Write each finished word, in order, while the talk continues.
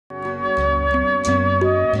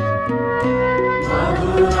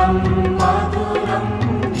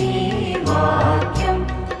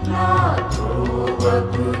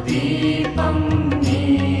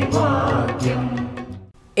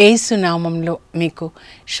యేసు నామంలో మీకు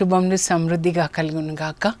శుభములు సమృద్ధిగా కలుగును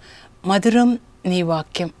గాక. మధురం నీ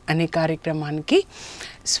వాక్యం అనే కార్యక్రమానికి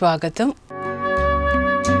స్వాగతం.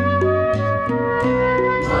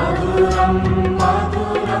 మధురం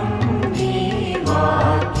మధురం నీ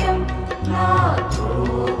వాక్యం నా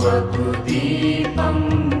త్రోవకు దీపం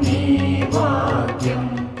నీ వాక్యం.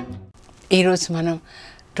 ఈరోజు మనం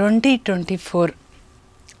 2024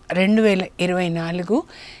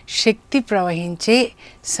 శక్తి ప్రవహించే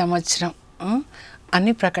సంవత్సరం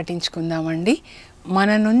అని ప్రకటించుకుందామండి. మన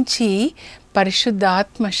నుంచి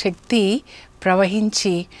పరిశుద్ధాత్మ శక్తి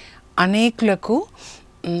ప్రవహించి అనేకులకు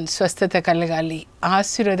స్వస్థత కలగాలి,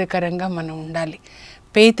 ఆశీర్వాదకరంగా మనం ఉండాలి.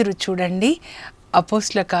 పేతురు చూడండి,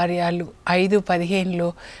 అపోస్తల కార్యాలు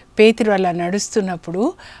 5:15లో పేతురు అలా నడుస్తున్నప్పుడు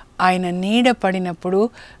ఆయన నీడ పడినప్పుడు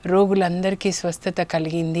రోగులందరికీ స్వస్థత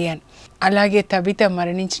కలిగింది అని. అలాగే తబిత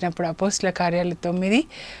మరణించినప్పుడు అపోస్తల కార్యాలు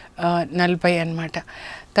 9:40 అన్నమాట.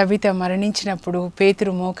 తబిత మరణించినప్పుడు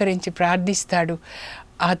పేతురు మోకరించి ప్రార్థిస్తాడు.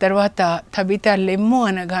 ఆ తర్వాత తబిత లెమ్ము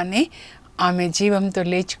అనగానే ఆమె జీవంతో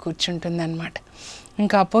లేచి కూర్చుంటుందన్నమాట.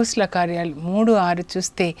 ఇంకా అపోస్తల కార్యాలు 3:6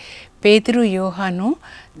 చూస్తే పేతురు యోహాను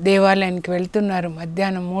దేవాలయానికి వెళ్తున్నారు.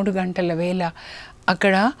 మధ్యాహ్నం 3 గంటల వేళ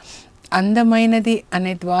అక్కడ అందమైనది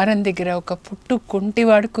అనే ద్వారం దగ్గర ఒక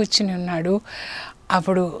కుంటివాడు కూర్చుని ఉన్నాడు.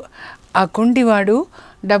 అప్పుడు ఆ కుంటివాడు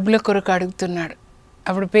డబ్బుల కొరకు అడుగుతున్నాడు.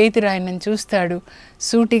 అప్పుడు పేతురు ఆయనను చూస్తాడు.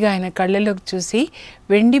 సూటిగా ఆయన కళ్ళలోకి చూసి,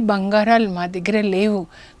 వెండి బంగారాలు మా దగ్గర లేవు,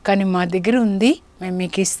 కానీ మా దగ్గర ఉంది, మేము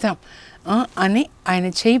మీకు ఇస్తాం అని ఆయన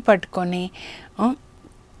చేయి పట్టుకొని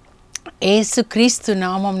యేసుక్రీస్తు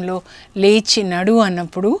నామంలో లేచి నడు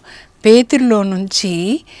అన్నప్పుడు పేతురులో నుంచి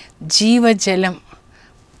జీవజలం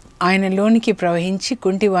ఆయనలోనికి ప్రవహించి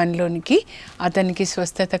కుంటివానిలోనికి అతనికి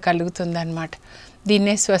స్వస్థత కలుగుతుందన్నమాట.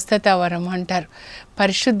 దీన్నే స్వస్థత వరం అంటారు.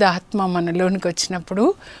 పరిశుద్ధ ఆత్మ మనలోనికి వచ్చినప్పుడు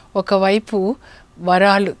ఒకవైపు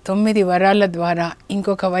వరాలు 9 వరాల ద్వారా,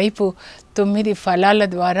 ఇంకొక వైపు 9 ఫలాల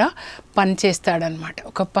ద్వారా పనిచేస్తాడనమాట.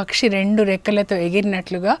 ఒక పక్షి 2 రెక్కలతో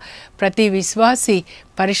ఎగిరినట్లుగా ప్రతి విశ్వాసి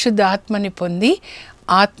పరిశుద్ధ ఆత్మని పొంది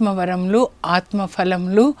ఆత్మవరములు,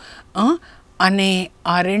 ఆత్మఫలములు అనే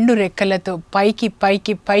ఆ 2 రెక్కలతో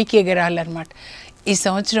పైకి ఎగరాలన్నమాట. ఈ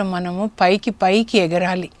సంవత్సరం మనము పైకి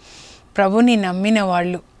ఎగరాలి. ప్రభుని నమ్మిన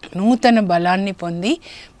వాళ్ళు నూతన బలాన్ని పొంది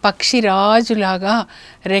పక్షిరాజులాగా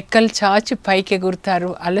రెక్కలు చాచి పైకి ఎగురుతారు,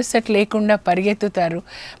 అలసట లేకుండా పరిగెత్తుతారు,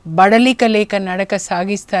 బడలిక లేక నడక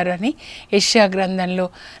సాగిస్తారు అని యెషయా గ్రంథంలో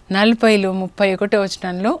 40:31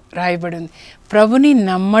 వచనంలో రాయబడింది. ప్రభుని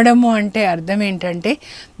నమ్మడము అంటే అర్థం ఏంటంటే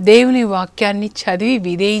దేవుని వాక్యాన్ని చదివి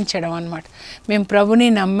విధేయించడం అన్నమాట. మేము ప్రభుని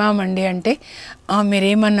నమ్మామండి అంటే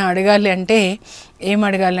మీరేమన్నా అడగాలి అంటే ఏం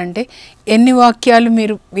అడగాలంటే ఎన్ని వాక్యాలు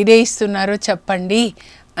మీరు విధేయిస్తున్నారో చెప్పండి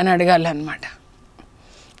అని అడగాలన్నమాట.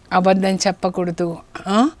 అబద్ధం చెప్పకూడదు,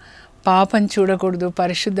 పాపం చూడకూడదు,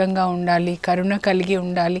 పరిశుద్ధంగా ఉండాలి, కరుణ కలిగి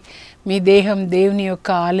ఉండాలి. మీ దేహం దేవుని యొక్క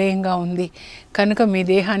ఆలయంగా ఉంది కనుక మీ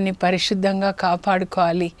దేహాన్ని పరిశుద్ధంగా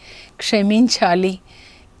కాపాడుకోవాలి, క్షమించాలి.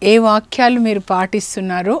 ఏ వాక్యాలు మీరు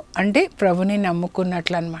పాటిస్తున్నారో అంటే ప్రభుని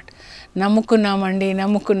నమ్ముకున్నట్లు అన్నమాట.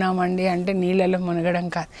 నమ్ముకున్నామండి అంటే నీళ్ళలో మునగడం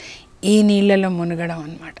కాదు, ఈ నీళ్ళలో మునగడం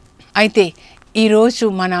అన్నమాట. అయితే ఈరోజు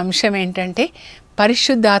మన అంశం ఏంటంటే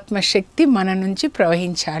పరిశుద్ధాత్మ శక్తి మన నుంచి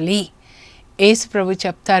ప్రవహించాలి. యేసు ప్రభు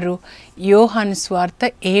చెప్తారు యోహాను సువార్త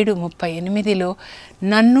 7:38లో,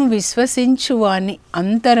 నన్ను విశ్వసించువాని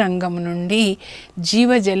అంతరంగం నుండి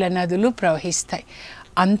జీవజల నదులు ప్రవహిస్తాయి.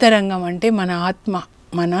 అంతరంగం అంటే మన ఆత్మ,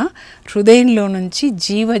 మన హృదయంలో నుంచి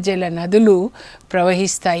జీవజల నదులు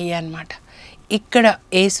ప్రవహిస్తాయి అన్నమాట. ఇక్కడ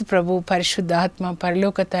యేసు ప్రభు పరిశుద్ధాత్మ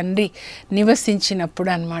పరలోక తండ్రి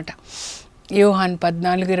నివసించినప్పుడు అన్నమాట. యోహాను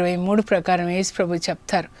 14:23 ప్రకారం యేసు ప్రభు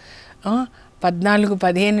చెప్తారు,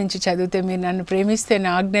 14:15 నుంచి చదివితే, మీరు నన్ను ప్రేమిస్తే నా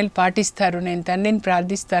ఆజ్ఞలు పాటిస్తారు, నేను తండ్రిని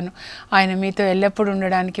ప్రార్థిస్తాను, ఆయన మీతో ఎల్లప్పుడూ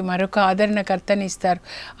ఉండడానికి మరొక ఆదరణకర్తని ఇస్తారు,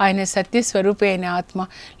 ఆయన సత్యస్వరూపి అయిన ఆత్మ,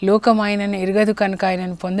 లోకం ఆయనను ఎరగదు కనుక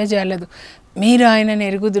ఆయనను పొందజాలదు, మీరు ఆయనను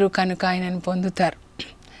ఎరుగుదురు కనుక ఆయనను పొందుతారు.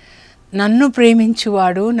 నన్ను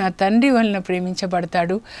ప్రేమించువాడు నా తండ్రి వలన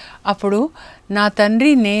ప్రేమించబడతాడు, అప్పుడు నా తండ్రి,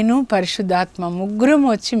 నేను, పరిశుద్ధాత్మ ముగ్గురం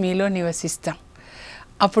వచ్చి మీలో నివసిస్తాం.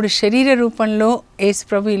 అప్పుడు శరీర రూపంలో యేసు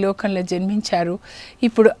ప్రభు ఈ లోకంలో జన్మించారు,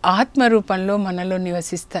 ఇప్పుడు ఆత్మ రూపంలో మనలో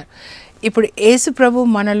నివసిస్తారు. ఇప్పుడు యేసు ప్రభు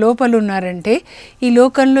మన లోపల ఉన్నారంటే ఈ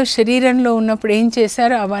లోకంలో శరీరంలో ఉన్నప్పుడు ఏం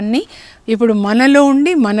చేశారో అవన్నీ ఇప్పుడు మనలో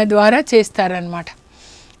ఉండి మన ద్వారా చేస్తారన్నమాట.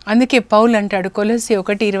 అందుకే పౌలు అంటాడు కొలొస్సీ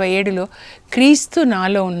 1:27లో, క్రీస్తు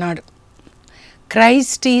నాలో ఉన్నాడు,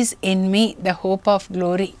 Christ is in me the hope of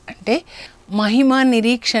glory. అంటే మహిమ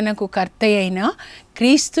నిరీక్షణకు కర్త అయిన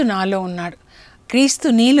క్రీస్తు నాలో ఉన్నాడు. క్రీస్తు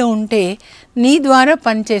నీలో ఉంటే నీ ద్వారా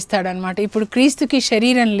పనిచేస్తాడనమాట. ఇప్పుడు క్రీస్తుకి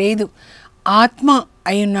శరీరం లేదు, ఆత్మ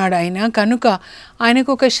అయి ఉన్నాడు ఆయన. కనుక ఆయనకు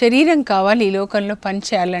ఒక శరీరం కావాలి ఈ లోకంలో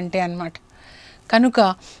పనిచేయాలంటే అన్నమాట. కనుక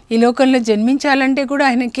ఈ లోకంలో జన్మించాలంటే కూడా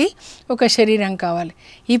ఆయనకి ఒక శరీరం కావాలి.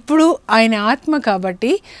 ఇప్పుడు ఆయన ఆత్మ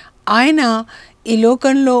కాబట్టి ఆయన ఈ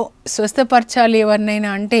లోకంలో స్వస్థపరచాలి ఎవరినైనా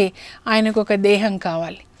అంటే ఆయనకు ఒక దేహం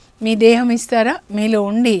కావాలి. మీ దేహం ఇస్తారా? మీలో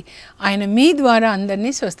ఉండి ఆయన మీ ద్వారా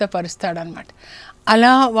అందరినీ స్వస్థపరుస్తాడనమాట.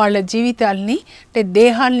 అలా వాళ్ళ జీవితాల్ని అంటే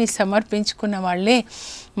దేహాల్ని సమర్పించుకున్న వాళ్ళే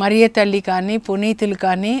మరియ తల్లి కానీ, పునీతులు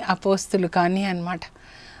కానీ, అపోస్తులు కానీ అన్నమాట.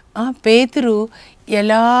 పేతురు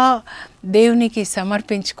ఎలా దేవునికి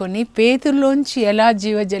సమర్పించుకొని పేతురులోంచి ఎలా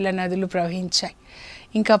జీవజల నదులు ప్రవహించాయి.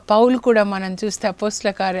 ఇంకా పౌలు కూడా మనం చూస్తే అపోస్తుల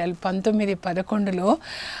కార్యాలు 19:11లో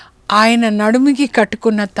ఆయన నడుముకి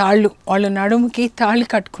కట్టుకున్న తాళ్ళు, వాళ్ళు నడుముకి తాళ్ళు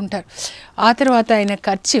కట్టుకుంటారు. ఆ తర్వాత ఆయన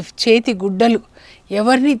కర్చీఫ్, చేతి గుడ్డలు,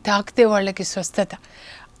 ఎవరిని తాకితే వాళ్ళకి స్వస్థత.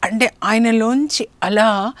 అంటే ఆయనలోంచి అలా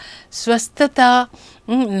స్వస్థత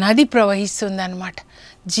నది ప్రవహిస్తుందన్నమాట.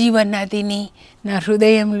 జీవనదిని నా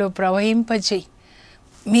హృదయంలో ప్రవహింపజేయి.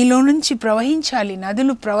 మీలో నుంచి ప్రవహించాలి,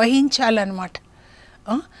 నదులు ప్రవహించాలన్నమాట.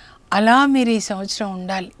 అలా మీరు ఈ సంవత్సరం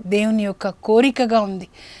ఉండాలి. దేవుని యొక్క కోరికగా ఉంది.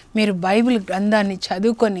 మీరు బైబిల్ గ్రంథాన్ని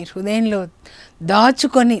చదువుకొని హృదయంలో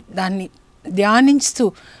దాచుకొని దాన్ని ధ్యానిస్తూ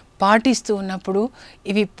పాటిస్తూ ఉన్నప్పుడు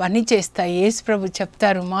ఇవి పని చేస్తాయి. యేసు ప్రభు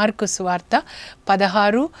చెప్తారు మార్కు సువార్త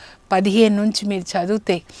 16:15 నుంచి మీరు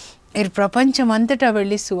చదివితే, మీరు ప్రపంచం అంతటా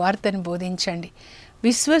వెళ్ళి సువార్తను బోధించండి.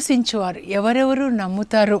 విశ్వసించువారు ఎవరెవరు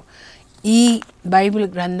నమ్ముతారో ఈ బైబిల్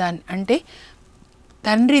గ్రంథాన్ని, అంటే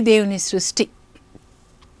తండ్రి దేవుని సృష్టి,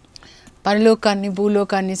 పరలోకాన్ని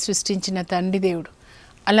భూలోకాన్ని సృష్టించిన తండ్రి దేవుడు,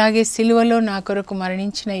 అలాగే సిలువలో నా కొరకు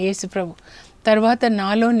మరణించిన యేసు ప్రభు, తర్వాత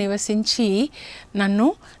నాలో నివసించి నన్ను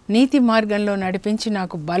నీతి మార్గంలో నడిపించి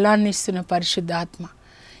నాకు బలాన్ని ఇస్తున్న పరిశుద్ధాత్మ,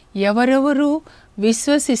 ఎవరెవరు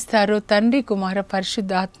విశ్వసిస్తారో తండ్రి కుమార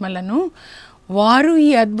పరిశుద్ధాత్మలను వారు ఈ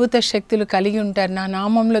అద్భుత శక్తులు కలిగి ఉంటారు. నా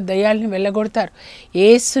నామంలో దయ్యాల్ని వెళ్ళగొడతారు,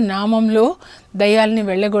 యేసు నామంలో దయ్యాల్ని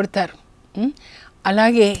వెళ్ళగొడతారు.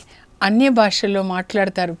 అలాగే అన్య భాషల్లో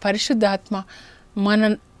మాట్లాడతారు. పరిశుద్ధాత్మ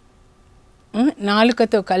మన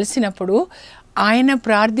నాలుకతో కలిసినప్పుడు ఆయన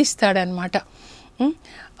ప్రార్థిస్తాడనమాట.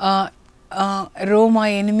 రోమా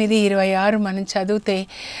 8:26 మనం చదివితే,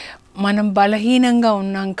 మనం బలహీనంగా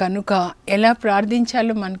ఉన్నాం కనుక ఎలా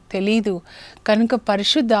ప్రార్థించాలో మనకు తెలియదు కనుక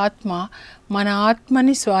పరిశుద్ధాత్మ మన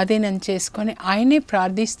ఆత్మని స్వాధీనం చేసుకొని ఆయనే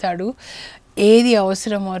ప్రార్థిస్తాడు. ఏది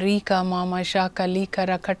అవసరమో రీకా మామ శాఖ లీక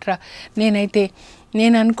రకట్ర,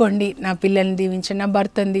 నేను అనుకోండి నా పిల్లల్ని దీవించండి, నా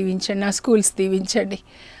భర్తను దీవించండి, నా స్కూల్స్ దీవించండి,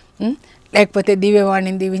 లేకపోతే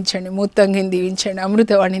దివ్యవాణిని దీవించండి, మూత్తంగిని దీవించండి,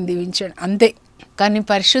 అమృతవాణిని దీవించండి, అంతే. కానీ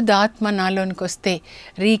పరిశుద్ధాత్మ నాలోనికి వస్తే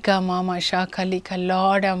రీకా మామ శాఖ లీక,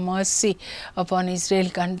 lord of mercy upon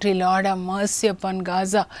Israel country, lord of mercy upon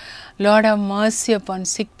Gaza, lord of mercy upon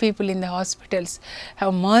sick people in the hospitals,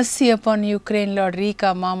 have mercy upon Ukraine, lord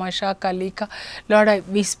రీకా మామ శాఖ లీక, Lord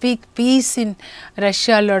we speak piece in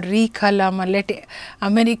Russia, lord రీకా లామ, let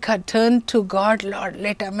America turn to God, lord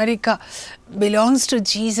let America belongs to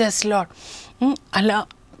Jesus, lord. అలా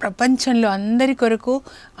ప్రపంచంలో అందరి కొరకు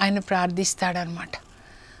ఆయన ప్రార్థిస్తాడనమాట.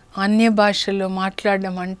 అన్య భాషల్లో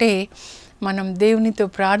మాట్లాడడం అంటే మనం దేవునితో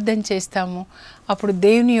ప్రార్థన చేస్తాము, అప్పుడు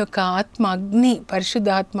దేవుని యొక్క ఆత్మ అగ్ని,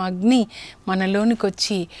 పరిశుద్ధాత్మ అగ్ని మనలోనికి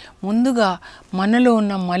వచ్చి ముందుగా మనలో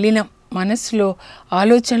ఉన్న మలినం, మనసులో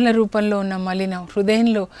ఆలోచనల రూపంలో ఉన్న మలినం,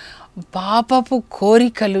 హృదయంలో పాపపు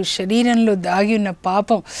కోరికలు, శరీరంలో దాగి ఉన్న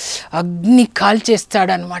పాపం అగ్ని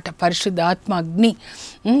కాల్చేస్తాడనమాట పరిశుద్ధాత్మ అగ్ని.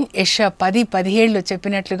 యెషయా 10:17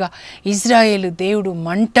 చెప్పినట్లుగా ఇజ్రాయేలు దేవుడు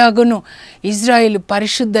మంటగును, ఇజ్రాయేలు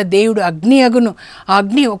పరిశుద్ధ దేవుడు అగ్ని అగును. ఆ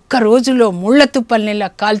అగ్ని ఒక్క రోజులో ముళ్ళ తుప్పల్నిలా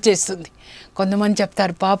కాల్చేస్తుంది. కొంతమంది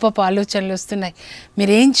చెప్తారు పాపపు ఆలోచనలు వస్తున్నాయి,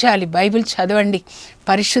 మీరేం చేయాలి? బైబిల్ చదవండి.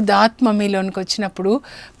 పరిశుద్ధాత్మ మీలోనికి వచ్చినప్పుడు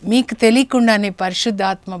మీకు తెలియకుండానే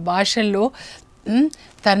పరిశుద్ధాత్మ భాషల్లో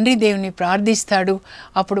తండ్రి దేవుని ప్రార్థిస్తాడు.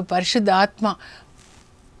 అప్పుడు పరిశుద్ధాత్మ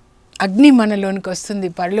అగ్ని మనలోనికి వస్తుంది,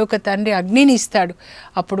 పరలోక తండ్రి అగ్నిని ఇస్తాడు.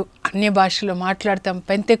 అప్పుడు అన్య భాషలో మాట్లాడతాం.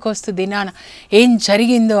 పెంతెకోస్తు దినాన ఏం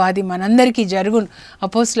జరిగిందో అది మనందరికీ జరుగును.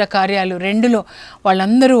 అపోస్తుల కార్యాలు 2లో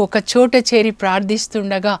వాళ్ళందరూ ఒక చోట చేరి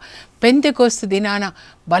ప్రార్థిస్తుండగా పెంతెకోస్తు దినాన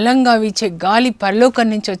బలంగా వీచే గాలి పరలోకం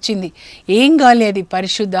నుంచి వచ్చింది. ఏం గాలి అది?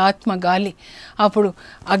 పరిశుద్ధాత్మ గాలి. అప్పుడు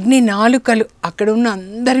అగ్ని నాలుకలు అక్కడ ఉన్న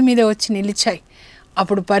అందరి మీద వచ్చి నిలిచాయి.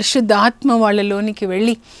 అప్పుడు పరిశుద్ధాత్మ వాళ్ళలోనికి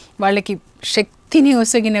వెళ్ళి వాళ్ళకి శక్తిని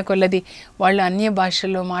ఒసగిన కొలది వాళ్ళు అన్య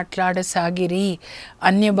భాషల్లో మాట్లాడసాగిరి.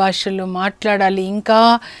 అన్య భాషల్లో మాట్లాడాలి. ఇంకా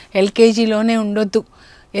ఎల్కేజీలోనే ఉండొద్దు.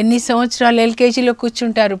 ఎన్ని సంవత్సరాలు ఎల్కేజీలో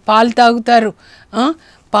కూర్చుంటారు, పాలు తాగుతారు.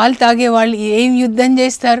 పాలు తాగే వాళ్ళు ఏం యుద్ధం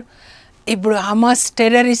చేస్తారు? ఇప్పుడు హమాస్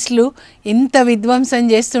టెర్రరిస్టులు ఇంత విధ్వంసం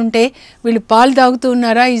చేస్తుంటే వీళ్ళు పాలు తాగుతూ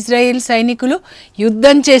ఉన్నారా? ఇజ్రాయెల్ సైనికులు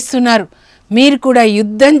యుద్ధం చేస్తున్నారు. మీరు కూడా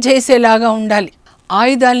యుద్ధం చేసేలాగా ఉండాలి,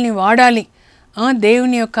 ఆయుధాలని వాడాలి.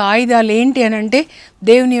 దేవుని యొక్క ఆయుధాలు ఏంటి అని అంటే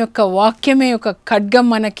దేవుని యొక్క వాక్యమే ఒక ఖడ్గం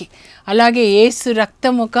మనకి. అలాగే యేసు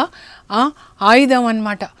రక్తం ఒక ఆయుధం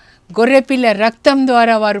అన్నమాట. గొర్రెపిల్ల రక్తం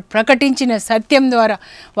ద్వారా వారు ప్రకటించిన సత్యం ద్వారా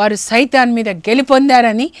వారు సైతాన్ మీద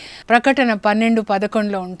గెలుపొందారని ప్రకటన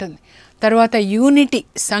 12:11 ఉంటుంది. తర్వాత యూనిటీ,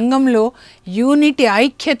 సంఘంలో యూనిటీ,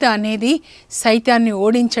 ఐక్యత అనేది సైతాన్ని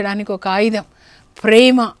ఓడించడానికి ఒక ఆయుధం.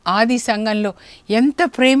 ప్రేమ, ఆది సంఘంలో ఎంత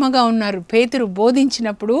ప్రేమగా ఉన్నారు. పేతురు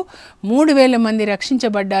బోధించినప్పుడు 3000 మంది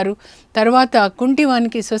రక్షించబడ్డారు. తర్వాత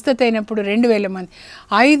కుంటివానికి స్వస్థత అయినప్పుడు 2000 మంది,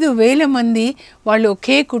 5000 మంది వాళ్ళు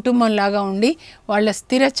ఒకే కుటుంబంలాగా ఉండి వాళ్ళ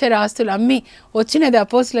స్థిరచర ఆస్తులు అమ్మి వచ్చినది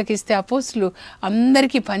అపోస్తులకు ఇస్తే అపోస్తులు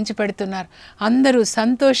అందరికీ పంచిపెడుతున్నారు. అందరూ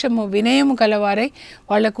సంతోషము వినయము కలవారై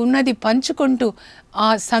వాళ్ళకు ఉన్నది పంచుకుంటూ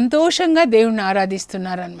సంతోషంగా దేవుణ్ణి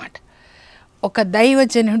ఆరాధిస్తున్నారు అన్నమాట. ఒక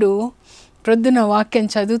దైవజనుడు ప్రొద్దున వాక్యం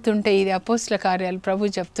చదువుతుంటే ఇది అపోస్తుల కార్యాలు ప్రభు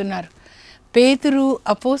చెప్తున్నారు. పేతురు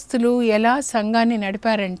అపోస్తులు ఎలా సంఘాన్ని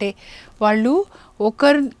నడిపారంటే వాళ్ళు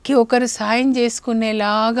ఒకరికి ఒకరు సాయం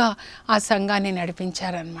చేసుకునేలాగా ఆ సంఘాన్ని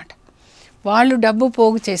నడిపించారనమాట. వాళ్ళు డబ్బు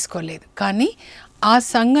పోగు చేసుకోలేదు, కానీ ఆ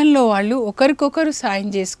సంఘంలో వాళ్ళు ఒకరికొకరు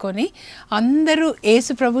సాయం చేసుకొని అందరూ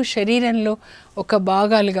యేసు ప్రభు శరీరంలో ఒక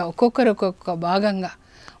భాగాలుగా, ఒక్కొక్కరు ఒక్కొక్క భాగంగా.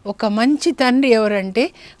 ఒక మంచి తండ్రి ఎవరంటే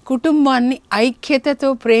కుటుంబాన్ని ఐక్యతతో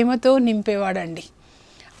ప్రేమతో నింపేవాడండి.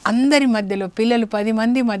 అందరి మధ్యలో, పిల్లలు 10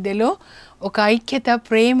 మంది మధ్యలో ఒక ఐక్యత,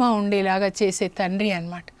 ప్రేమ ఉండేలాగా చేసే తండ్రి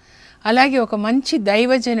అన్నమాట. అలాగే ఒక మంచి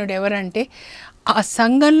దైవజనుడు ఎవరంటే ఆ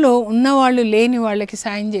సంఘంలో ఉన్నవాళ్ళు లేని వాళ్ళకి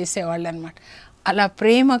సాయం చేసేవాళ్ళు అన్నమాట. అలా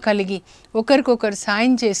ప్రేమ కలిగి ఒకరికొకరు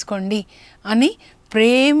సాయం చేసుకోండి అని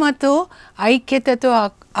ప్రేమతో ఐక్యతతో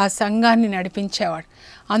ఆ సంఘాన్ని నడిపించేవాడు.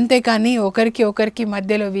 అంతేకాని ఒకరికి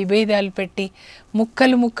మధ్యలో విభేదాలు పెట్టి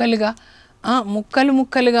ముక్కలు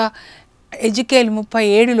ముక్కలుగా ఎజికేల్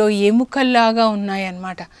 37లో ఎముకల్లాగా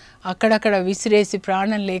ఉన్నాయన్నమాట. అక్కడక్కడ విసిరేసి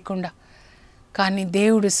ప్రాణం లేకుండా. కానీ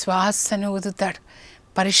దేవుడు శ్వాసను వదులుతాడు,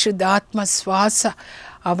 పరిశుద్ధాత్మ శ్వాస,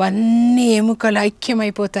 అవన్నీ ఎముకలు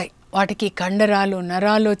ఐక్యమైపోతాయి. వాటికి కండరాలు,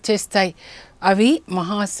 నరాలు వచ్చేస్తాయి, అవి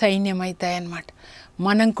మహాసైన్యమవుతాయి అన్నమాట.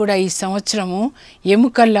 మనం కూడా ఈ సంవత్సరము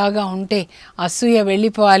ఎముకల్లాగా ఉంటే అసూయ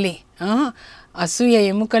వెళ్ళిపోవాలి. అసూయ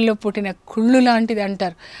ఎముకల్లో పుట్టిన కుళ్ళు లాంటిది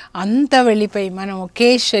అంటారు. అంతా వెళ్ళిపోయి మనం ఒకే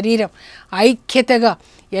శరీరం ఐక్యతగా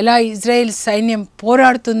ఎలా ఇజ్రాయెల్ సైన్యం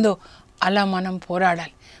పోరాడుతుందో అలా మనం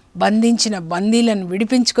పోరాడాలి. బంధించిన బందీలను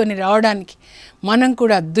విడిపించుకొని రావడానికి మనం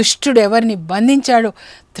కూడా దుష్టుడు ఎవరిని బంధించాడో,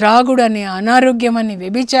 త్రాగుడని, అనారోగ్యమని,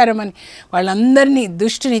 వ్యభిచారమని వాళ్ళందరినీ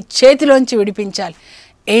దుష్టుని చేతిలోంచి విడిపించాలి.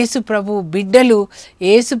 యేసు ప్రభు బిడ్డలు,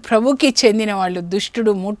 యేసు ప్రభుకి చెందిన వాళ్ళు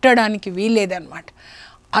దుష్టుడు ముట్టడానికి వీల్లేదన్నమాట.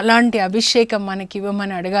 అలాంటి అభిషేకం మనకి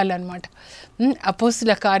ఇవ్వమని అడగాలన్నమాట.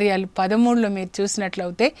 అపోస్తుల కార్యాలు 13లో మీరు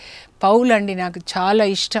చూసినట్లయితే పౌలు అండి నాకు చాలా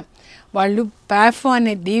ఇష్టం. వాళ్ళు పాఫో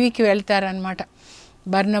అనే దీవికి వెళ్తారనమాట.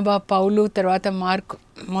 బర్నబా, పౌలు, తర్వాత మార్కు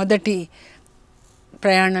మొదటి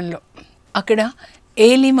ప్రయాణంలో. అక్కడ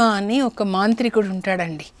ఏలిమా అని ఒక మాంత్రికుడు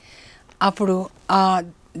ఉంటాడండి. అప్పుడు ఆ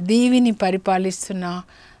దీవిని పరిపాలిస్తున్న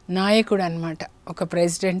నాయకుడు అన్నమాట, ఒక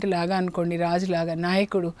ప్రెసిడెంట్ లాగా అనుకోండి, రాజులాగా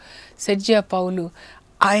నాయకుడు సెర్జియా పౌలు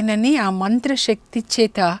ఆయనని ఆ మంత్రశక్తి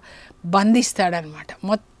చేత బంధిస్తాడనమాట.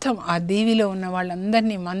 మొత్తం ఆ దీవిలో ఉన్న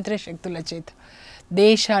వాళ్ళందరినీ మంత్రశక్తుల చేత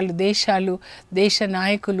దేశాలు దేశ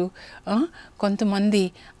నాయకులు కొంతమంది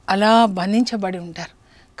అలా బంధించబడి ఉంటారు.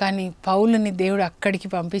 కానీ పౌలుని దేవుడు అక్కడికి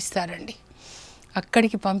పంపిస్తారండి.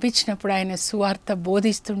 అక్కడికి పంపించినప్పుడు ఆయన సువార్త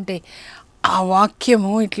బోధిస్తుంటే ఆ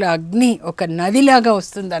వాక్యము ఇట్లా అగ్ని ఒక నదిలాగా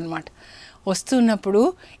వస్తుందన్నమాట. వస్తున్నప్పుడు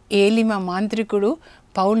ఏలిమా మాంత్రికుడు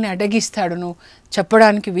పౌల్ని అడగిస్తాడు, నువ్వు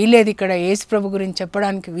చెప్పడానికి వీలేదు, ఇక్కడ యేసు ప్రభు గురించి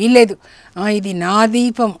చెప్పడానికి వీలేదు, ఇది నా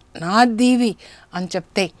దీపం, నా దీవి అని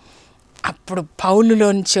చెప్తే అప్పుడు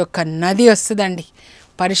పౌలులోంచి ఒక నది వస్తుందండి.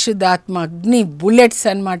 పరిశుద్ధాత్మ అగ్ని బుల్లెట్స్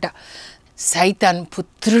అన్నమాట. సైతాన్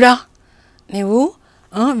పుత్రుడా, నువ్వు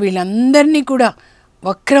వీళ్ళందరినీ కూడా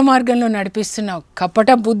వక్ర మార్గంలో నడిపిస్తున్నావు,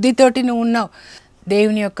 కపట బుద్ధితోటి నువ్వు ఉన్నావు,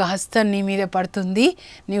 దేవుని యొక్క హస్తం నీ మీద పడుతుంది,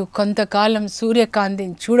 నీవు కొంతకాలం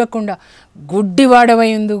సూర్యకాంతిని చూడకుండా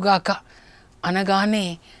గుడ్డివాడవైందుగాక అనగానే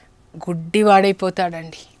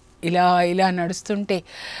గుడ్డివాడైపోతాడండి. ఇలా నడుస్తుంటే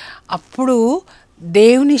అప్పుడు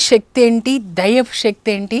దేవుని శక్తి ఏంటి, దైవపు శక్తి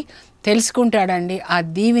ఏంటి తెలుసుకుంటాడండి. ఆ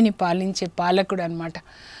దీవిని పాలించే పాలకుడు అనమాట,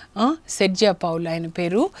 సెర్జియా పౌలు ఆయన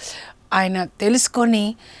పేరు. ఆయన తెలుసుకొని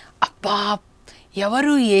అబ్బా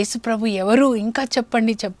ఎవరు యేసు ప్రభు, ఎవరు ఇంకా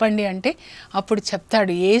చెప్పండి అంటే అప్పుడు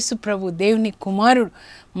చెప్తాడు, యేసు ప్రభు దేవుని కుమారుడు,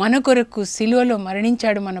 మన కొరకు సిలువలో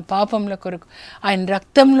మరణించాడు, మన పాపముల కొరకు, ఆయన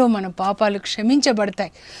రక్తంలో మన పాపాలు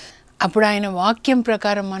క్షమించబడతాయి. అప్పుడు ఆయన వాక్యం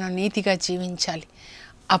ప్రకారం మనం నీతిగా జీవించాలి.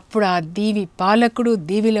 అప్పుడు ఆ దీవి పాలకుడు,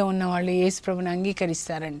 దీవిలో ఉన్న వాళ్ళు యేసు ప్రభుని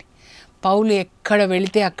అంగీకరిస్తారండి. పౌలు ఎక్కడ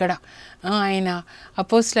వెళితే అక్కడ ఆయన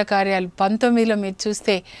అపోస్తల కార్యాలు 19లో మీరు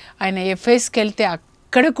చూస్తే ఆయన ఎఫెస్కి వెళ్తే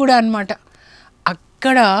అక్కడ కూడా అన్నమాట,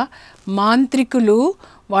 అక్కడ మాంత్రికులు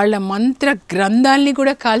వాళ్ళ మంత్ర గ్రంథాలని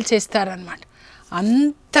కూడా కాల్చేస్తారనమాట.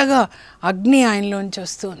 అంతగా అగ్ని ఆయనలోంచి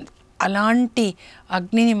వస్తుంది. అలాంటి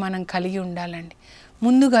అగ్నిని మనం కలిగి ఉండాలండి.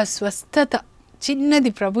 ముందుగా స్వస్థత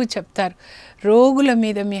చిన్నది ప్రభు చెప్తారు, రోగుల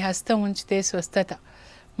మీద మీ హస్తం ఉంచితే స్వస్థత.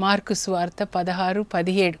 మార్కు సువార్త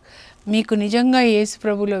 16:17. మీకు నిజంగా యేసు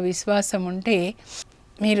ప్రభులో విశ్వాసం ఉంటే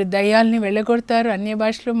మీరు దయ్యాల్ని వెళ్ళగొడతారు, అన్య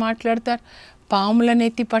భాషలో మాట్లాడతారు, పాములను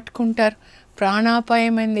ఎత్తి పట్టుకుంటారు,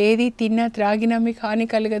 ప్రాణాపాయమైనది ఏది తిన్నా త్రాగినా మీకు హాని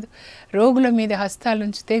కలగదు. రోగుల మీద హస్తాలు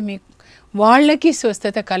ఉంచితే మీకు వాళ్ళకి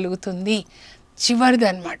స్వస్థత కలుగుతుంది.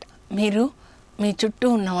 చివరిదన్నమాట, మీరు మీ చుట్టూ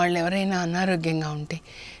ఉన్న వాళ్ళు ఎవరైనా అనారోగ్యంగా ఉంటే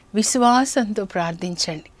విశ్వాసంతో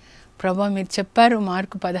ప్రార్థించండి. ప్రభా మీరు చెప్పారు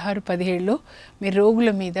మార్కు 16:17లో మీ రోగుల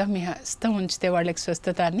మీద మీ హస్తం ఉంచితే వాళ్ళకి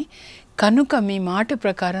స్వస్థత అని, కనుక మీ మాట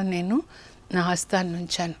ప్రకారం నేను నా హస్తాన్ని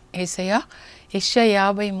ఉంచాను. యేసయ్య యెషయా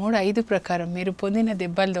 53:5 ప్రకారం మీరు పొందిన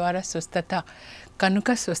దెబ్బల ద్వారా స్వస్థత,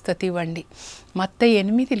 కనుక స్వస్థత ఇవ్వండి. మత్తయి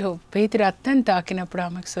 8లో పేతురు అత్తను తాకినప్పుడు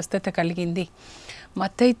ఆమెకు స్వస్థత కలిగింది.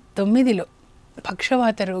 మత్తయి 9లో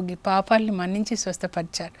పక్షవాత రోగి పాపాలను మన్నించి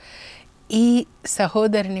స్వస్థపరిచారు. ఈ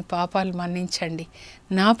సహోదరుని పాపాలు మన్నించండి,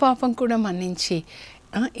 నా పాపం కూడా మన్నించి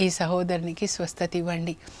ఈ సహోదరునికి స్వస్థత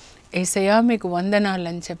ఇవ్వండి. యేసయ్యా మీకు వందనాలు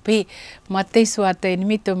అని చెప్పి మత్తయి సువార్త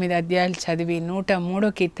 8-9 అధ్యాయాలు చదివి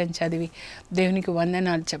 103వ కీర్తన చదివి దేవునికి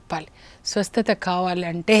వందనాలు చెప్పాలి. స్వస్థత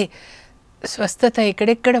కావాలంటే స్వస్థత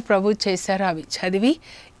ఎక్కడెక్కడ ప్రభు చేశారో అవి చదివి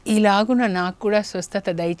ఇలాగున నాకు కూడా స్వస్థత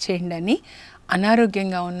దయచేయండి అని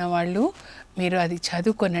అనారోగ్యంగా ఉన్నవాళ్ళు మీరు అది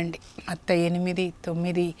చదువుకొనండి. మత్తయి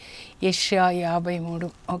 8-9, యెషయా 53.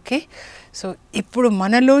 ఓకే, సో ఇప్పుడు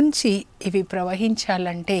మనలోంచి ఇవి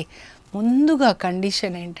ప్రవహించాలంటే ముందుగా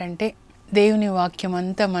కండిషన్ ఏంటంటే దేవుని వాక్యం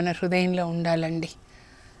అంతా మన హృదయంలో ఉండాలండి.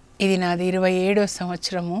 ఇది నాది 27వ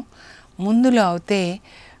సంవత్సరము. ముందులో అయితే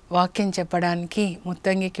వాక్యం చెప్పడానికి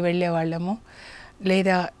ముత్తంగికి వెళ్ళేవాళ్ళము,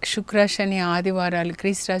 లేదా శుక్ర శని ఆదివారాలు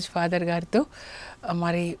క్రీస్రాజ్ ఫాదర్ గారితో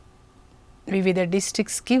మరి వివిధ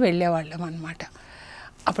డిస్ట్రిక్ట్స్కి వెళ్ళేవాళ్ళం అన్నమాట.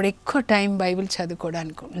 అప్పుడు ఎక్కువ టైం బైబిల్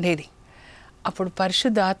చదువుకోవడానికి ఉండేది. అప్పుడు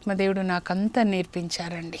పరిశుద్ధ ఆత్మదేవుడు నాకంతా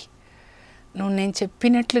నేర్పించారండి. నువ్వు నేను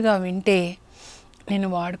చెప్పినట్లుగా వింటే నేను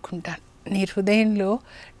వాడుకుంటాను, నీ హృదయంలో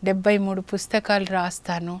 73 పుస్తకాలు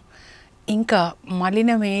రాస్తాను, ఇంకా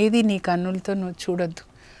మలినం ఏది నీ కన్నులతో నువ్వు చూడొద్దు.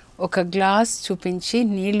 ఒక గ్లాస్ చూపించి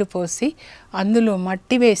నీళ్లు పోసి అందులో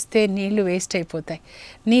మట్టి వేస్తే నీళ్లు వేస్ట్ అయిపోతాయి.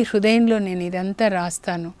 నీ హృదయంలో నేను ఇదంతా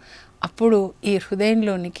రాస్తాను. అప్పుడు ఈ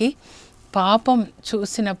హృదయంలోనికి పాపం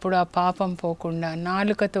చూసినప్పుడు ఆ పాపం పోకుండా,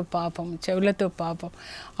 నాలుకతో పాపం, చెవులతో పాపం,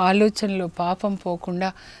 ఆలోచనలో పాపం పోకుండా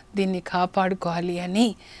దీన్ని కాపాడుకోవాలి అని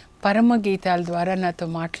పరమగీతాల ద్వారా నాతో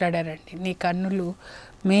మాట్లాడారండి. నీ కన్నులు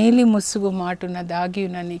మేలి ముసుగు మాటున దాగి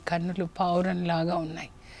ఉన్న నీ కన్నులు పావురంలాగా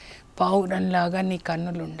ఉన్నాయి, పావురంలాగా నీ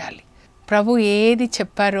కన్నులు ఉండాలి. ప్రభు ఏది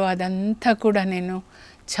చెప్పారో అదంతా కూడా నేను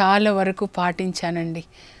చాలా వరకు పాటించానండి.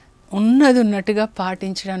 ఉన్నది ఉన్నట్టుగా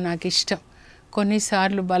పాటించడం నాకు ఇష్టం.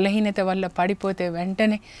 కొన్నిసార్లు బలహీనత వల్ల పడిపోతే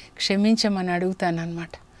వెంటనే క్షమించమని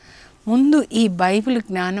అడుగుతానన్నమాట. ముందు ఈ బైబిల్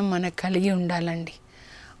జ్ఞానం మనకు కలిగి ఉండాలండి.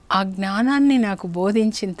 ఆ జ్ఞానాన్ని నాకు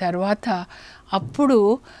బోధించిన తర్వాత అప్పుడు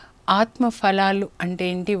ఆత్మ ఫలాలు అంటే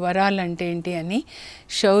ఏంటి, వరాలు అంటే ఏంటి అని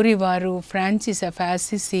శౌరి వారు, ఫ్రాన్సిస్ ఆఫ్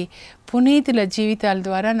అసిసి, పునీతుల జీవితాల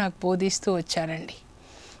ద్వారా నాకు బోధిస్తూ వచ్చారండి.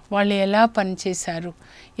 వాళ్ళు ఎలా పనిచేశారు,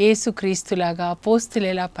 యేసుక్రీస్తులాగా అపోస్తులు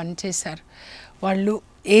ఎలా పనిచేశారు, వాళ్ళు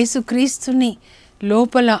యేసుక్రీస్తుని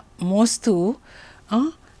లోపల మోస్తూ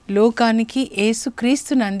లోకానికి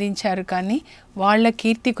యేసుక్రీస్తుని అందించారు. కానీ వాళ్ళ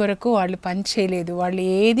కీర్తి కొరకు వాళ్ళు పనిచేయలేదు, వాళ్ళు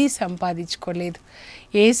ఏదీ సంపాదించుకోలేదు.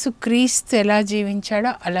 యేసుక్రీస్తు ఎలా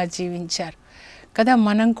జీవించాడో అలా జీవించారు కదా.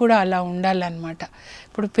 మనం కూడా అలా ఉండాలన్నమాట.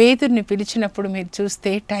 ఇప్పుడు పేతురుని పిలిచినప్పుడు మీరు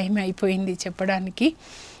చూస్తే టైం అయిపోయింది చెప్పడానికి.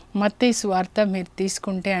 మత్తయి సువార్త మీరు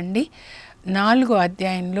తీసుకుంటే అండి 4వ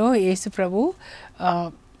అధ్యాయంలో యేసు ప్రభు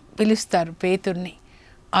పిలుస్తారు పేతుర్ని,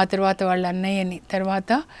 ఆ తర్వాత వాళ్ళ అన్నయ్యని,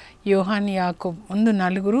 తర్వాత యోహాను, యాకోబు, ముందు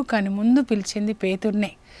నలుగురు, కానీ ముందు పిలిచింది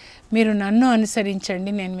పేతుర్నే. మీరు నన్ను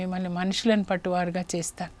అనుసరించండి, నేను మిమ్మల్ని మనుషులను పట్టువారుగా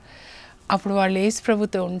చేస్తాను. అప్పుడు వాళ్ళు యేసు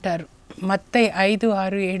ప్రభుతో ఉంటారు. మత్తయి 5,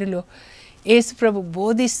 6, 7లో యేసు ప్రభు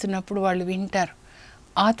బోధిస్తున్నప్పుడు వాళ్ళు వింటారు.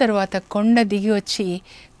 ఆ తర్వాత కొండ దిగి వచ్చి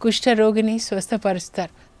కుష్ఠరోగిని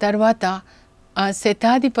స్వస్థపరుస్తారు. తర్వాత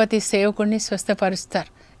శతాధిపతి సేవకుడిని స్వస్థపరుస్తారు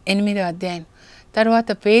 8వ అధ్యాయం.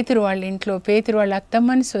 తర్వాత పేతురు వాళ్ళ ఇంట్లో పేతురు వాళ్ళ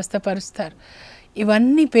అత్తమ్మని స్వస్థపరుస్తారు.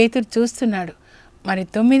 ఇవన్నీ పేతురు చూస్తున్నాడు. మరి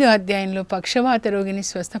 9వ అధ్యాయంలో పక్షవాత రోగిని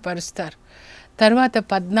స్వస్థపరుస్తారు. తర్వాత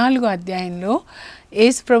 14వ అధ్యాయంలో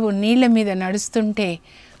యేసు ప్రభు నీళ్ళ మీద నడుస్తుంటే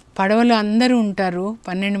పడవలో అందరూ ఉంటారు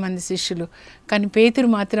 12 మంది శిష్యులు, కానీ పేతురు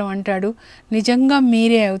మాత్రం అంటాడు, నిజంగా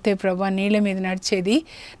మీరే అవుతే ప్రభా నీళ్ళ మీద నడిచేది,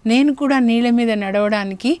 నేను కూడా నీళ్ళ మీద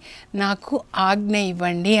నడవడానికి నాకు ఆజ్ఞ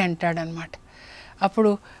ఇవ్వండి అంటాడనమాట.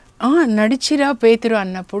 అప్పుడు నడిచిరా పేతురు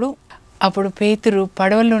అన్నప్పుడు అప్పుడు పేతురు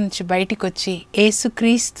పడవలో నుంచి బయటికి వచ్చి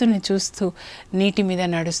యేసుక్రీస్తుని చూస్తూ నీటి మీద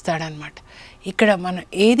నడుస్తాడనమాట. ఇక్కడ మనం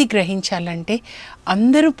ఏది గ్రహించాలంటే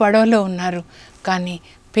అందరూ పడవలో ఉన్నారు, కానీ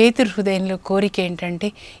పేతురు హృదయంలో కోరిక ఏంటంటే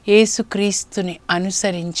యేసుక్రీస్తుని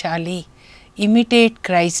అనుసరించాలి, ఇమిటేట్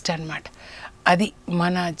క్రైస్ట్ అన్నమాట. అది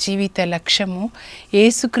మన జీవిత లక్ష్యము.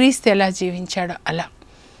 యేసుక్రీస్తు ఎలా జీవించాడో అలా.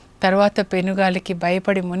 తర్వాత పెనుగాలికి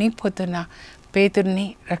భయపడి మునిగిపోతున్న పేతుర్ని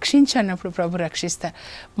రక్షించన్నప్పుడు ప్రభు రక్షిస్తారు.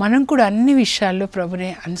 మనం కూడా అన్ని విషయాల్లో ప్రభుని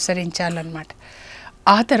అనుసరించాలన్నమాట.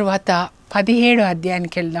 ఆ తర్వాత 17వ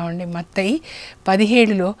అధ్యాయానికి వెళ్దామండి. మత్తయి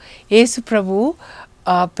 17లో యేసు ప్రభు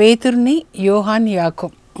పేతుర్ని, యోహాన్,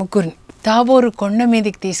 యాకోబు ముగ్గురిని తాబోరు కొండ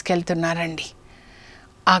మీదకి తీసుకెళ్తున్నారండి.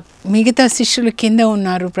 ఆ మిగతా శిష్యులు కింద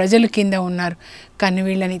ఉన్నారు, ప్రజలు కింద ఉన్నారు, కానీ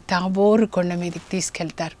వీళ్ళని తాబోరు కొండ మీదకి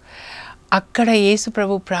తీసుకెళ్తారు. అక్కడ యేసు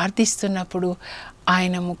ప్రభు ప్రార్థిస్తున్నప్పుడు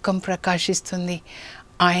ఆయన ముఖం ప్రకాశిస్తుంది,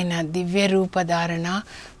 ఆయన దివ్య రూపధారణ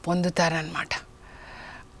పొందుతారన్నమాట.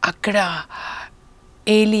 అక్కడ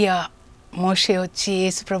ఏలియా, మోషే వచ్చి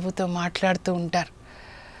యేసు ప్రభుతో మాట్లాడుతూ ఉంటారు.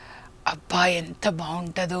 అబ్బా ఎంత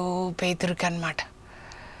బాగుంటుందో పేతురికి అన్నమాట.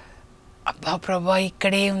 అబ్బా ప్రభా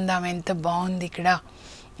ఇక్కడే ఉందాం, ఎంత బాగుంది ఇక్కడ,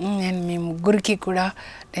 నేను మీ ముగ్గురికి కూడా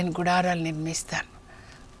నేను గుడారాలు నిర్మిస్తాను.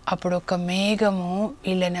 అప్పుడు ఒక మేఘము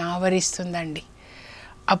వీళ్ళని ఆవరిస్తుందండి.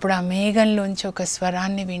 అప్పుడు ఆ మేఘంలోంచి ఒక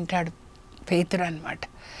స్వరాన్ని వింటాడు పేతురు అన్నమాట.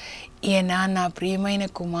 ఈయన నా ప్రియమైన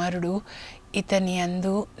కుమారుడు, ఇతని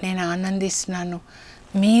యందు నేను ఆనందిస్తున్నాను,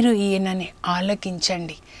 మీరు ఈయనని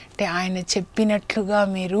ఆలకించండి, అంటే ఆయన చెప్పినట్లుగా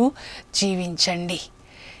మీరు జీవించండి.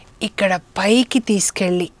 ఇక్కడ పైకి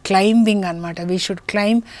తీసుకెళ్ళి క్లైంబింగ్ అన్నమాట. We should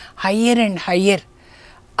climb higher and higher.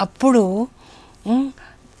 అప్పుడు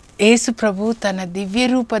యేసు ప్రభు తన దివ్య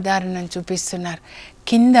రూపధారణను చూపిస్తున్నారు.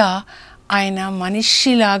 కింద ఆయన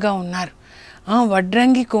మనిషిలాగా ఉన్నారు.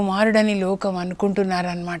 వడ్రంగి కుమారుడని లోకం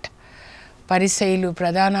అనుకుంటున్నారన్నమాట. పరిసయ్యులు,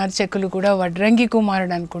 ప్రధానార్చకులు కూడా వడ్రంగి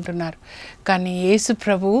కుమారుడు అనుకుంటున్నారు. కానీ యేసు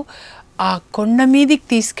ప్రభు ఆ కొండ మీదికి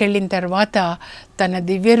తీసుకెళ్ళిన తర్వాత తన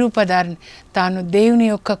దివ్య రూపధారణ, తాను దేవుని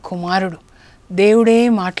యొక్క కుమారుడు, దేవుడే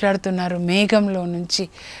మాట్లాడుతున్నారు మేఘంలో నుంచి,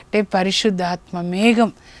 అంటే పరిశుద్ధాత్మ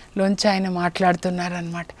మేఘంలోంచి ఆయన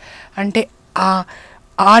మాట్లాడుతున్నారన్నమాట. అంటే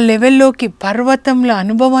ఆ లెవెల్లోకి, పర్వతంలో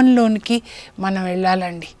అనుభవంలోనికి మనం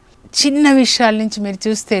వెళ్ళాలండి. చిన్న విషయాల నుంచి మీరు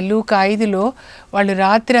చూస్తే లూకా 5లో వాళ్ళు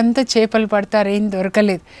రాత్రి అంతా చేపలు పడతారు, ఏం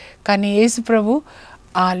దొరకలేదు, కానీ యేసు ప్రభు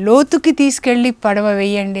ఆ లోతుకి తీసుకెళ్ళి పడవ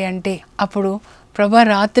వేయండి అంటే అప్పుడు ప్రభా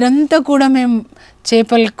రాత్రంతా కూడా మేము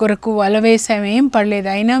చేపల కొరకు వల వేసాము, ఏం పడలేదు,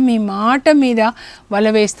 అయినా మీ మాట మీద వల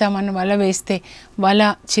వేస్తామని వల వేస్తే వల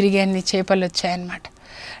చిరిగి అన్ని చేపలు వచ్చాయన్నమాట.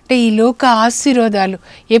 అంటే ఈ లోక ఆశీర్వాదాలు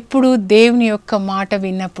ఎప్పుడు దేవుని యొక్క మాట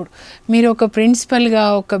విన్నప్పుడు. మీరు ఒక ప్రిన్సిపల్గా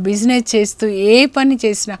ఒక బిజినెస్ చేస్తూ ఏ పని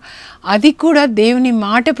చేసినా అది కూడా దేవుని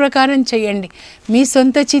మాట ప్రకారం చేయండి. మీ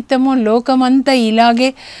సొంత చిత్తము లోకమంతా ఇలాగే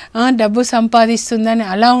డబ్బు సంపాదిస్తుందని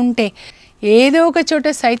అలా ఉంటే ఏదో ఒక చోట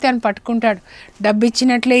సైతాన్ పట్టుకుంటాడు, డబ్బు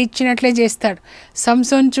ఇచ్చినట్లే చేస్తాడు.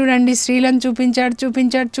 సంసోన్ చూడండి, స్త్రీలను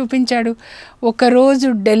చూపించాడు. ఒకరోజు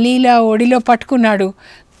ఢిల్లీలో ఒడిలో పట్టుకున్నాడు,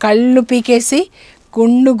 కళ్ళు పీకేసి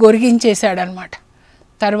గుండు గొరిగించేశాడనమాట.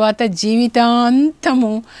 తర్వాత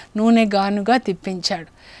జీవితాంతము నూనె గానుగా తిప్పించాడు.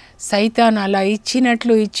 సైతాన్ అలా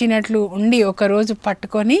ఇచ్చినట్లు ఉండి ఒకరోజు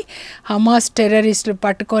పట్టుకొని హమాస్ టెర్రరిస్టులు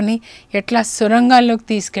పట్టుకొని ఎట్లా సొరంగాల్లోకి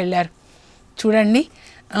తీసుకెళ్లారు చూడండి.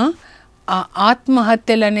 ఆ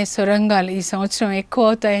ఆత్మహత్యలు అనే సొరంగాలు ఈ సంవత్సరం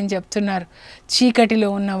ఎక్కువ అవుతాయని చెప్తున్నారు, చీకటిలో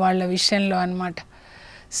ఉన్న వాళ్ళ విషయంలో అన్నమాట.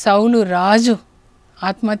 సౌలు రాజు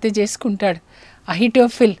ఆత్మహత్య చేసుకుంటాడు.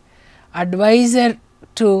 అహిటోఫిల్ advisor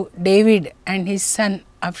to David and his son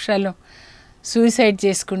Absalom suicide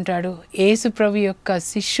చేసుకుంటాడు. యేసు ప్రభు యొక్క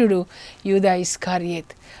శిష్యుడు యూదా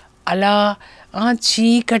ఇస్కారియోత్. అలా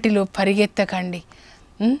చీకటిలో పరిగెత్తకండి,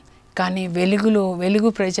 కానీ వెలుగు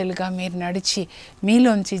ప్రజలుగా మీరు నడిచి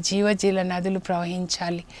మీలోంచి జీవజీల నదులు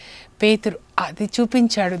ప్రవహించాలి. పేతురు అది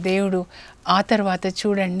చూపించాడు దేవుడు. ఆ తర్వాత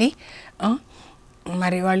చూడండి,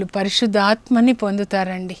 మరి వాళ్ళు పరిశుద్ధాత్మని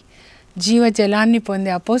పొందుతారండి, జీవజలాన్ని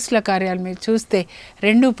పొందే అపోస్తుల కార్యాలు మీరు చూస్తే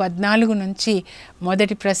 2:14 నుంచి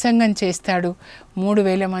మొదటి ప్రసంగం చేస్తాడు,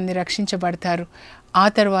 3000 మంది రక్షించబడతారు. ఆ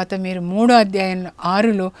తర్వాత మీరు 3వ అధ్యాయంలో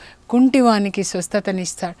 6లో కుంటివానికి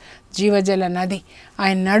స్వస్థతనిస్తాడు, జీవజల నది.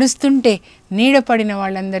 ఆయన నడుస్తుంటే నీడపడిన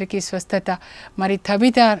వాళ్ళందరికీ స్వస్థత. మరి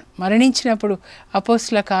తబిత మరణించినప్పుడు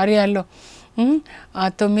అపోస్తుల కార్యాల్లో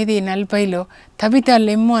 9:40లో తబిత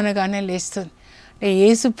లెమ్ము అనగానే లేస్తుంది.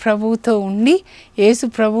 యేసు ప్రభువుతో ఉండి యేసు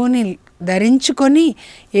ప్రభువుని ధరించుకొని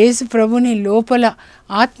యేసు ప్రభుని లోపల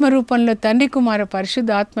ఆత్మరూపంలో తండ్రి కుమార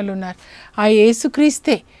పరిశుద్ధ ఆత్మలు ఉన్నారు. ఆ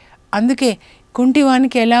యేసుక్రీస్తే. అందుకే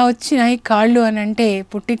కుంటివానికి ఎలా వచ్చినాయి కాళ్ళు అని అంటే,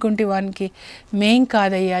 పుట్టి కుంటివానికి మేం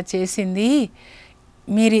కాదయ్యా చేసింది,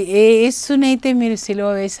 మీరు ఏ యేసునైతే మీరు సిలువ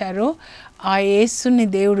వేశారో ఆ యేసుని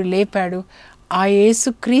దేవుడు లేపాడు. ఆ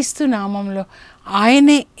యేసుక్రీస్తు నామంలో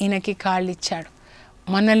ఆయనే ఈయనకి కాళ్ళు ఇచ్చాడు.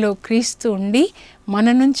 మనలో క్రీస్తు ఉండి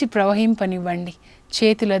మన నుంచి ప్రవహింపనివ్వండి.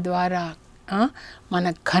 చేతుల ద్వారా, మన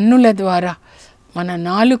కన్నుల ద్వారా, మన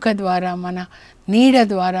నాలుక ద్వారా, మన నీడ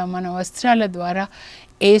ద్వారా, మన వస్త్రాల ద్వారా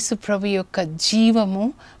యేసు ప్రభు యొక్క జీవము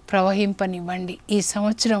ప్రవహింపనివ్వండి. ఈ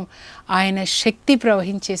సంవత్సరం ఆయన శక్తి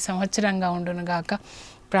ప్రవహించే సంవత్సరంగా ఉండునుగాక.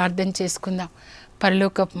 ప్రార్థన చేసుకుందాం.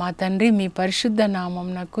 పరలోకపు మా తండ్రి, మీ పరిశుద్ధ నామం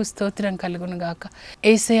నాకు స్తోత్రం కలుగునుగాక.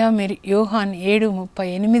 యేసయ్య, మీరు యోహాన్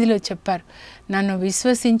 7:38 చెప్పారు, నన్ను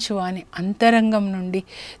విశ్వసించు అని అంతరంగం నుండి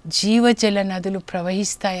జీవజల నదులు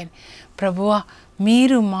ప్రవహిస్తాయని. ప్రభువా,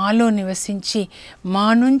 మీరు మాలో నివసించి మా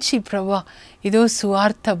నుంచి ప్రభువా ఇదో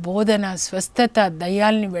సువార్త బోధన, స్వస్థత,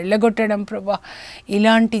 దయ్యాల్ని వెళ్ళగొట్టడం ప్రభువా,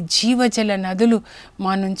 ఇలాంటి జీవజల నదులు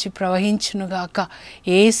మా నుంచి ప్రవహించునుగాక.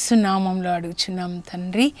 యేసు నామంలో అడుగుచున్నాం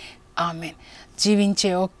తండ్రి, ఆమెన్. జీవించే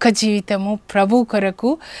ఒక్క జీవితము ప్రభు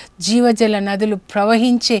కొరకు జీవజల నదులు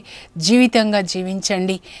ప్రవహించే జీవితంగా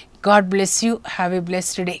జీవించండి. God bless you. Have a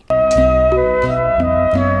blessed day.